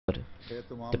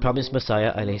The promised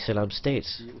Messiah ﷺ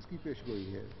states,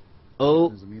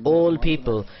 "O all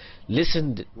people,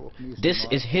 listen, this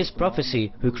is his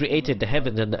prophecy who created the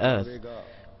heavens and the earth.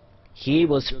 He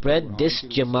will spread this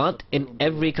Jamaat in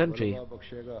every country,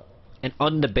 and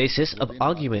on the basis of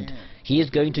argument, he is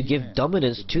going to give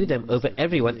dominance to them over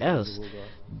everyone else.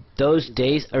 Those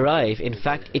days arrive, in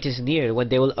fact it is near, when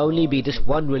there will only be this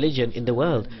one religion in the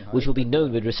world, which will be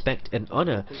known with respect and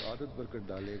honor.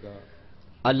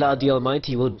 Allah the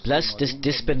Almighty will bless this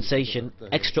dispensation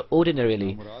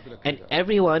extraordinarily, and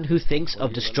everyone who thinks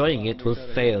of destroying it will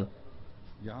fail.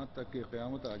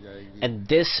 And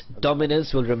this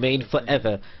dominance will remain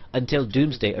forever until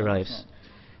doomsday arrives.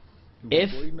 If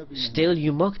still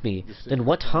you mock me, then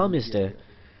what harm is there?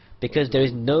 Because there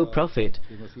is no prophet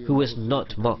who was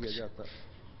not mocked.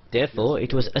 Therefore,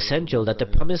 it was essential that the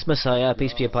promised Messiah,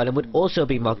 peace be upon him, would also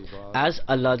be mocked, as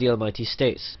Allah the Almighty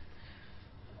states,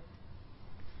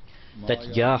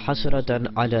 that Ya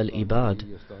hasratan ala al-ibad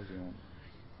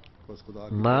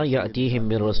ma ya'tihim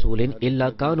min rasulin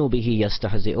illa kanu bihi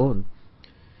yastahzi'un.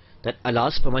 That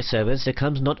alas for my servants, there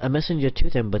comes not a messenger to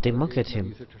them, but they mock at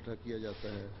him.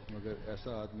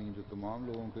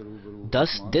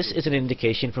 Thus, this is an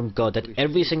indication from God that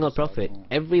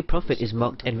every prophet is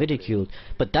mocked and ridiculed,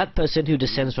 but that person who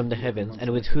descends from the heavens, and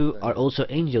with who are also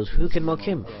angels, who can mock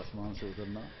him?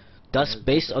 Thus,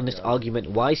 based on this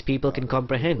argument, wise people can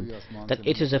comprehend that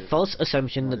it is a false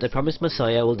assumption that the promised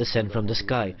Messiah will descend from the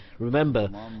sky. Remember,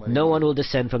 no one will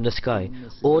descend from the sky.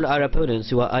 All our opponents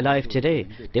who are alive today,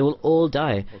 they will all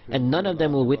die, and none of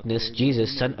them will witness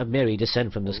Jesus, son of Mary,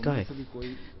 descend from the sky.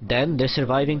 Then their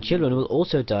surviving children will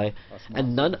also die,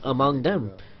 and none among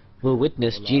them will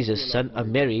witness Jesus, son of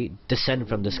Mary, descend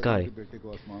from the sky.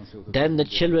 Then the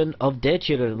children of their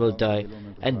children will die,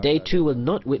 and they too will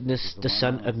not witness the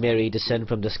son of Mary descend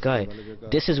from the sky.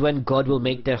 This is when God will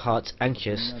make their hearts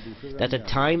anxious, that the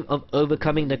time of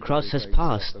overcoming the cross has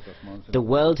passed. The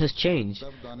world has changed,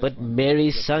 but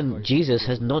Mary's son Jesus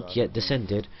has not yet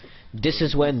descended. This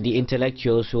is when the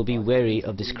intellectuals will be wary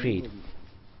of this creed.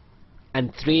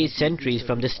 And 3 centuries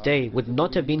from this day would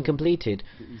not have been completed.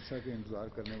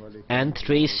 And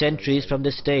 3 centuries from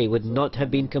this day would not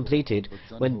have been completed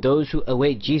when those who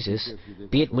await Jesus,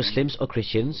 be it Muslims or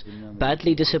Christians,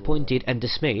 badly disappointed and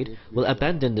dismayed, will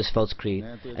abandon this false creed,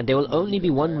 and there will only be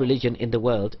one religion in the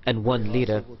world and one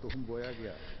leader.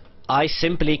 I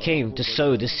simply came to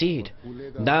sow the seed.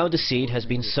 Now the seed has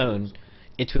been sown.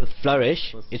 It will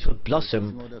flourish, it will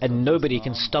blossom, and nobody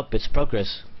can stop its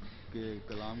progress.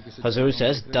 Hazur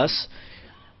says, thus,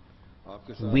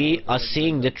 we are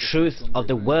seeing the truth of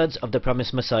the words of the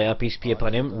promised Messiah, peace be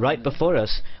upon him, right before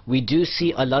us. We do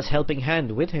see Allah's helping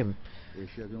hand with him.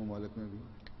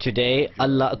 Today,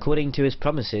 Allah, according to his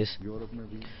promises,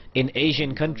 in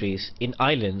Asian countries, in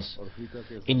islands,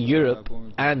 in Europe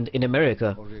and in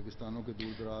America,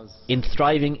 in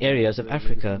thriving areas of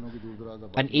Africa,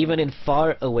 and even in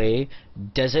far away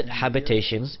desert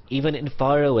habitations, even in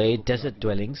far away desert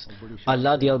dwellings,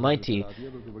 Allah the Almighty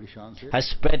has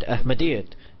spread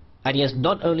Ahmadiyyat, and He has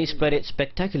not only spread it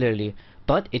spectacularly,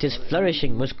 but it is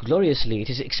flourishing most gloriously, it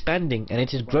is expanding and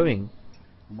it is growing.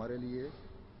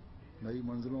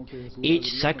 Each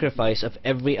sacrifice of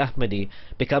every Ahmadi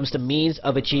becomes the means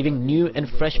of achieving new and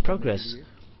fresh progress.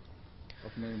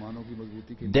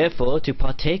 Therefore, to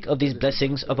partake of these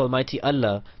blessings of Almighty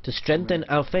Allah, to strengthen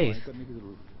our faith,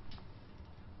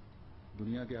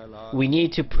 we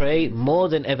need to pray more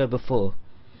than ever before.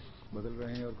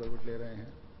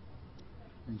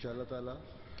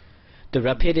 The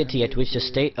rapidity at which the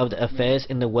state of the affairs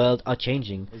in the world are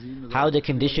changing, how the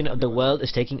condition of the world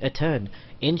is taking a turn.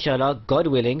 Inshallah, God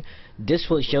willing, this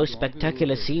will show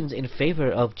spectacular scenes in favor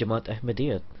of Jamaat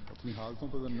Ahmadiyyat.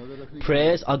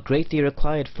 Prayers are greatly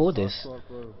required for this,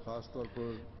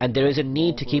 and there is a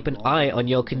need to keep an eye on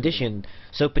your condition,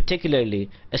 so particularly,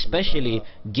 especially,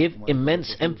 give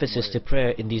immense emphasis to prayer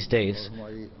in these days.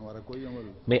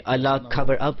 May Allah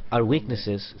cover up our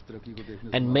weaknesses,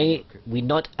 and may we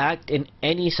not act in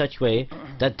any such way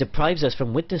that deprives us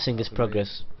from witnessing His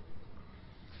progress.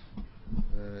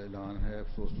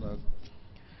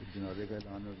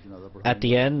 At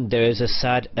the end, there is a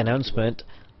sad announcement.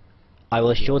 I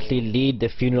will shortly lead the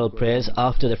funeral prayers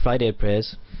after the Friday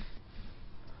prayers.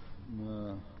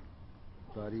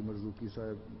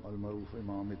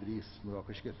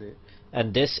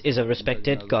 And this is a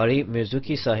respected Qari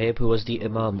Mirzuki Sahib, who was the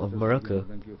Imam of Morocco.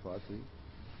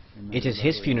 It is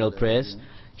his funeral prayers.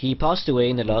 He passed away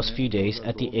in the last few days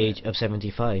at the age of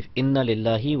 75. Inna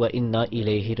lillahi wa inna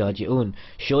ilayhi raji'un.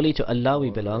 Surely to Allah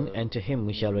we belong, and to Him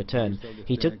we shall return.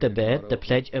 He took the bayat, the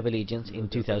pledge of allegiance, in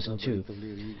 2002.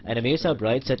 And Amir Sahib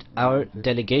writes that our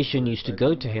delegation used to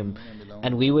go to him,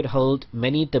 and we would hold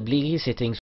many tablighi sittings